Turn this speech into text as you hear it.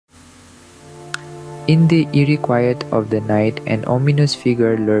In the eerie quiet of the night, an ominous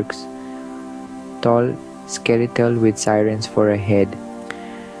figure lurks, tall, skeletal with sirens for a head.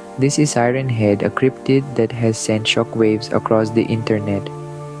 This is Siren Head, a cryptid that has sent shockwaves across the internet.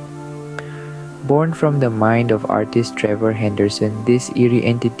 Born from the mind of artist Trevor Henderson, this eerie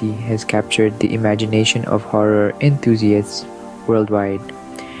entity has captured the imagination of horror enthusiasts worldwide.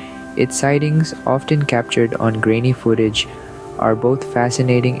 Its sightings, often captured on grainy footage, are both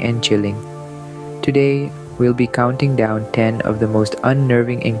fascinating and chilling. Today, we'll be counting down 10 of the most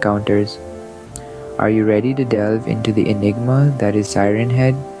unnerving encounters. Are you ready to delve into the enigma that is Siren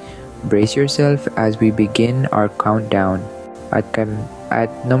Head? Brace yourself as we begin our countdown.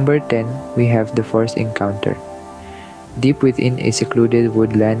 At number 10, we have the first encounter. Deep within a secluded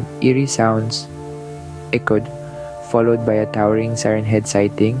woodland, eerie sounds echoed, followed by a towering Siren Head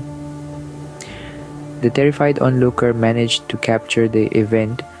sighting. The terrified onlooker managed to capture the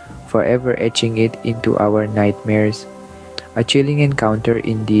event, forever etching it into our nightmares. A chilling encounter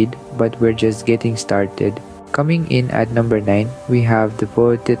indeed, but we're just getting started. Coming in at number 9, we have the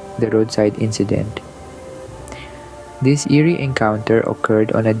roadside incident. This eerie encounter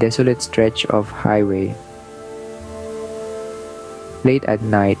occurred on a desolate stretch of highway. Late at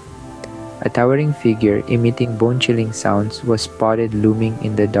night, a towering figure emitting bone-chilling sounds was spotted looming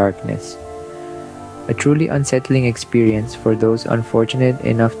in the darkness. A truly unsettling experience for those unfortunate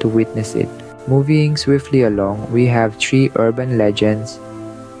enough to witness it. Moving swiftly along, we have 3 urban legends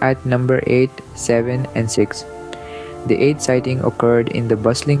at number 8, 7, and 6. The 8th sighting occurred in the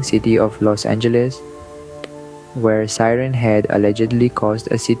bustling city of Los Angeles, where Siren Head allegedly caused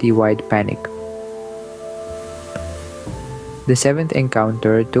a citywide panic. The 7th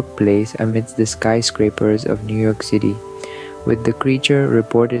encounter took place amidst the skyscrapers of New York City, with the creature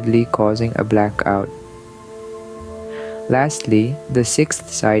reportedly causing a blackout. Lastly, the 6th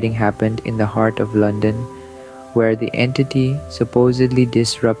sighting happened in the heart of London, where the entity supposedly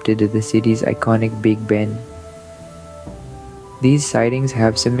disrupted the city's iconic Big Ben. These sightings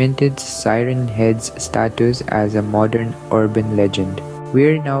have cemented Siren Head's status as a modern urban legend.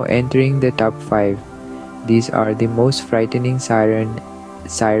 We're now entering the top 5. These are the most frightening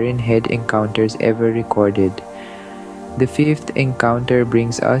Siren Head encounters ever recorded. The 5th encounter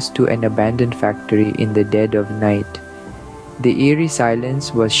brings us to an abandoned factory in the dead of night. The eerie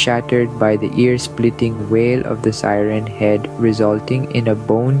silence was shattered by the ear-splitting wail of the Siren Head, resulting in a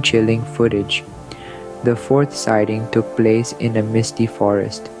bone-chilling footage. The 4th sighting took place in a misty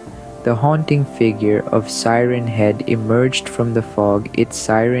forest. The haunting figure of Siren Head emerged from the fog, its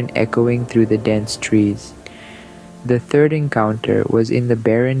siren echoing through the dense trees. The 3rd encounter was in the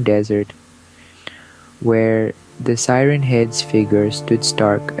barren desert, where the Siren Head's figure stood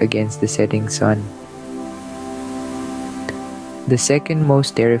stark against the setting sun. The 2nd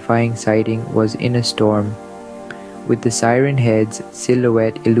most terrifying sighting was in a storm, with the Siren Head's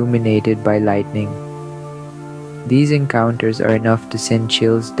silhouette illuminated by lightning. These encounters are enough to send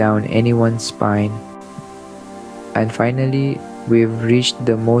chills down anyone's spine. And finally, we've reached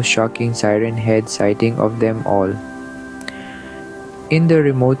the most shocking Siren Head sighting of them all. In the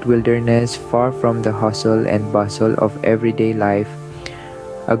remote wilderness, far from the hustle and bustle of everyday life,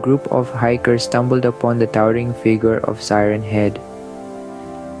 a group of hikers stumbled upon the towering figure of Siren Head.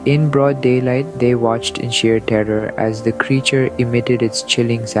 In broad daylight, they watched in sheer terror as the creature emitted its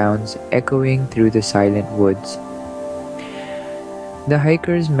chilling sounds, echoing through the silent woods. The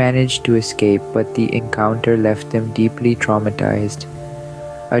hikers managed to escape, but the encounter left them deeply traumatized.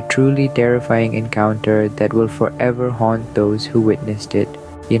 A truly terrifying encounter that will forever haunt those who witnessed it.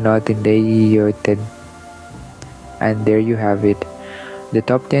 And there you have it. The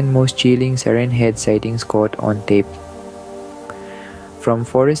top 10 most chilling Siren Head sightings caught on tape. From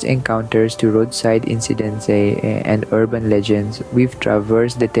forest encounters to roadside incidents and urban legends, we've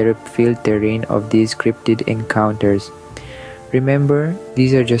traversed the terror-filled terrain of these cryptid encounters. Remember,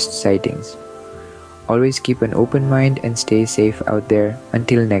 these are just sightings. Always keep an open mind and stay safe out there.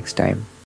 Until next time.